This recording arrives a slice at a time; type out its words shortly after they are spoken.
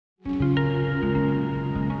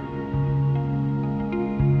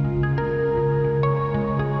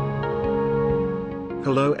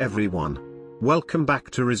Hello everyone. Welcome back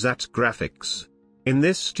to Rizat Graphics. In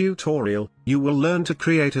this tutorial, you will learn to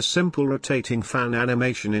create a simple rotating fan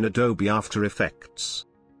animation in Adobe After Effects.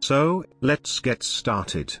 So, let's get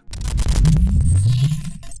started.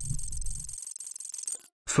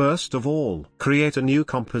 First of all, create a new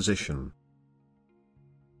composition.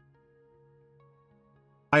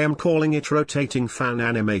 I am calling it Rotating Fan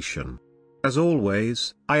Animation. As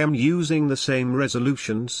always, I am using the same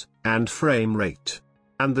resolutions, and frame rate,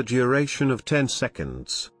 and the duration of 10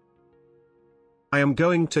 seconds. I am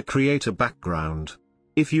going to create a background.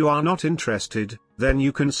 If you are not interested, then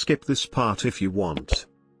you can skip this part if you want.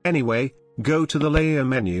 Anyway, go to the Layer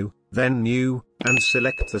menu, then New, and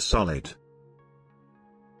select the solid.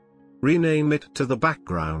 Rename it to the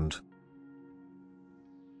background.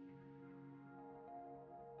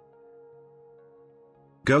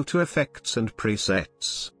 Go to Effects and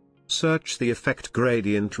Presets. Search the effect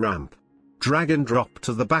gradient ramp. Drag and drop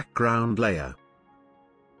to the background layer.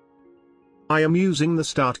 I am using the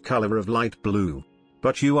start color of light blue,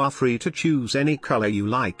 but you are free to choose any color you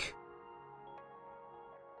like.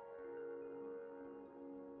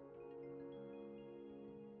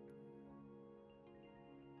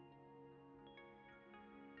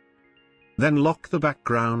 Then lock the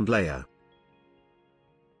background layer.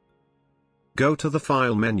 Go to the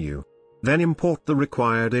File menu. Then import the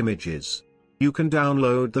required images. You can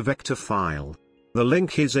download the vector file. The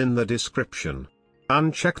link is in the description.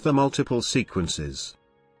 Uncheck the multiple sequences.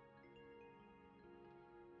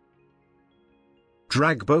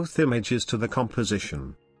 Drag both images to the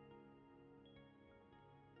composition.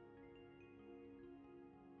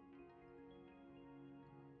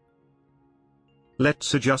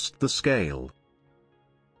 Let's adjust the scale.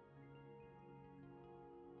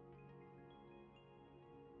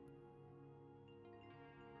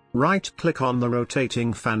 Right-click on the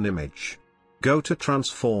rotating fan image. Go to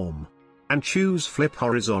Transform, and choose Flip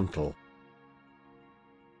Horizontal.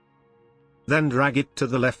 Then drag it to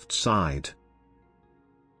the left side.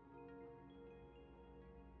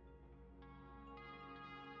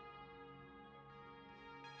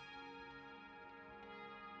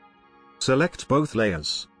 Select both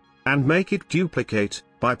layers, and make it duplicate,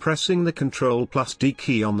 by pressing the Ctrl+D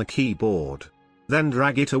key on the keyboard. Then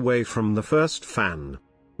drag it away from the first fan.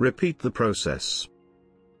 Repeat the process.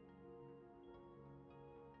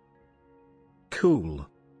 Cool.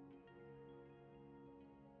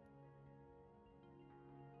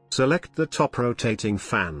 Select the top rotating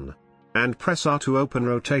fan, and press R to open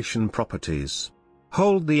rotation properties.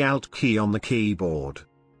 Hold the Alt key on the keyboard,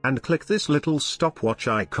 and click this little stopwatch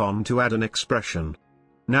icon to add an expression.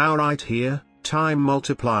 Now right here, time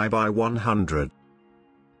multiply by 100.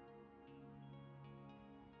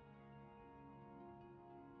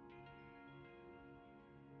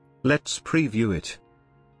 Let's preview it.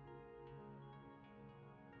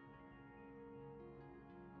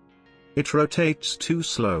 It rotates too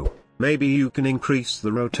slow. Maybe you can increase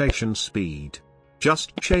the rotation speed.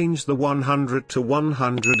 Just change the 100 to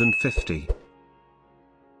 150.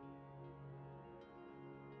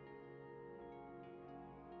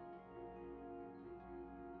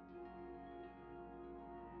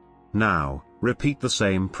 Now, repeat the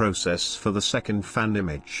same process for the second fan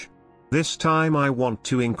image. This time I want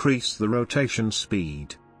to increase the rotation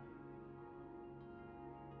speed.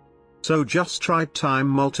 So just try time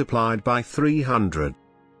multiplied by 300.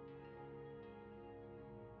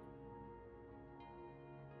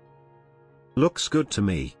 Looks good to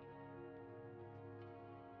me.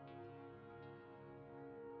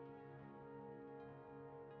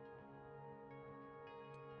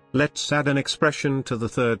 Let's add an expression to the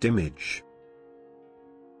third image.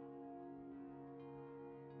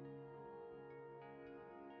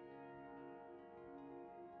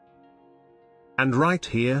 And right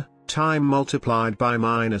here, time multiplied by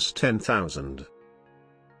minus 10,000.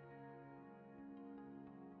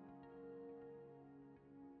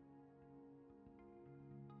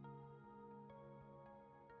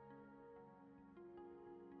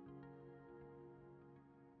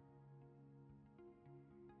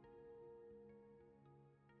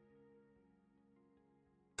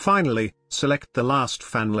 Finally, select the last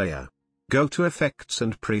fan layer. Go to Effects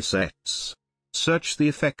and Presets. Search the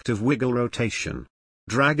effect of wiggle rotation.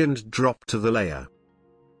 Drag and drop to the layer.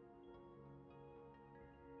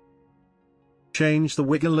 Change the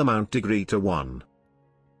wiggle amount degree to 1.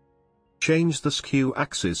 Change the skew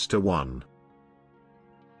axis to 1.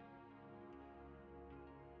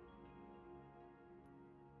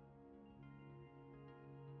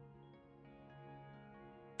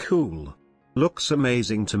 Cool. Looks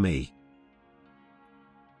amazing to me.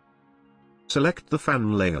 Select the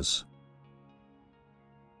fan layers.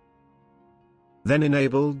 Then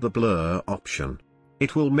enable the blur option.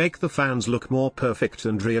 It will make the fans look more perfect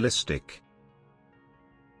and realistic.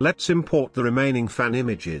 Let's import the remaining fan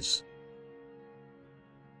images.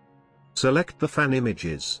 Select the fan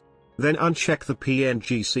images. Then uncheck the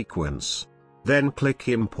PNG sequence. Then click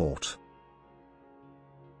Import.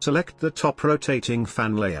 Select the top rotating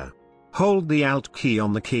fan layer. Hold the Alt key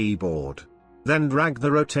on the keyboard. Then drag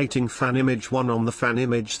the rotating fan image 1 on the fan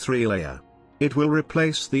image 3 layer. It will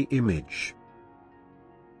replace the image.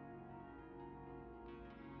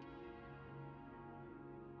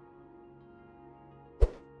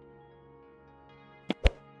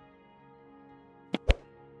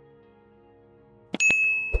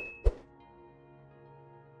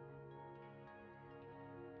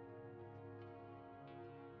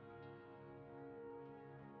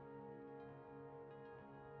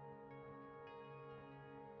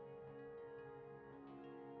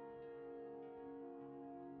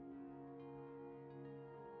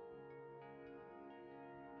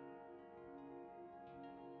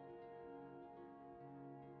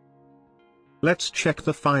 Let's check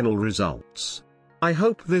the final results. I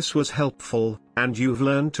hope this was helpful, and you've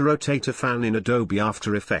learned to rotate a fan in Adobe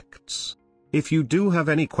After Effects. If you do have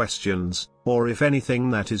any questions, or if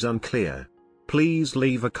anything that is unclear, please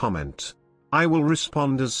leave a comment. I will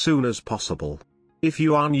respond as soon as possible. If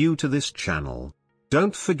you are new to this channel,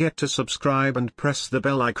 don't forget to subscribe and press the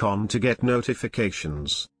bell icon to get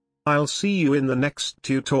notifications. I'll see you in the next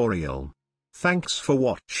tutorial. Thanks for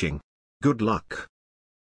watching. Good luck.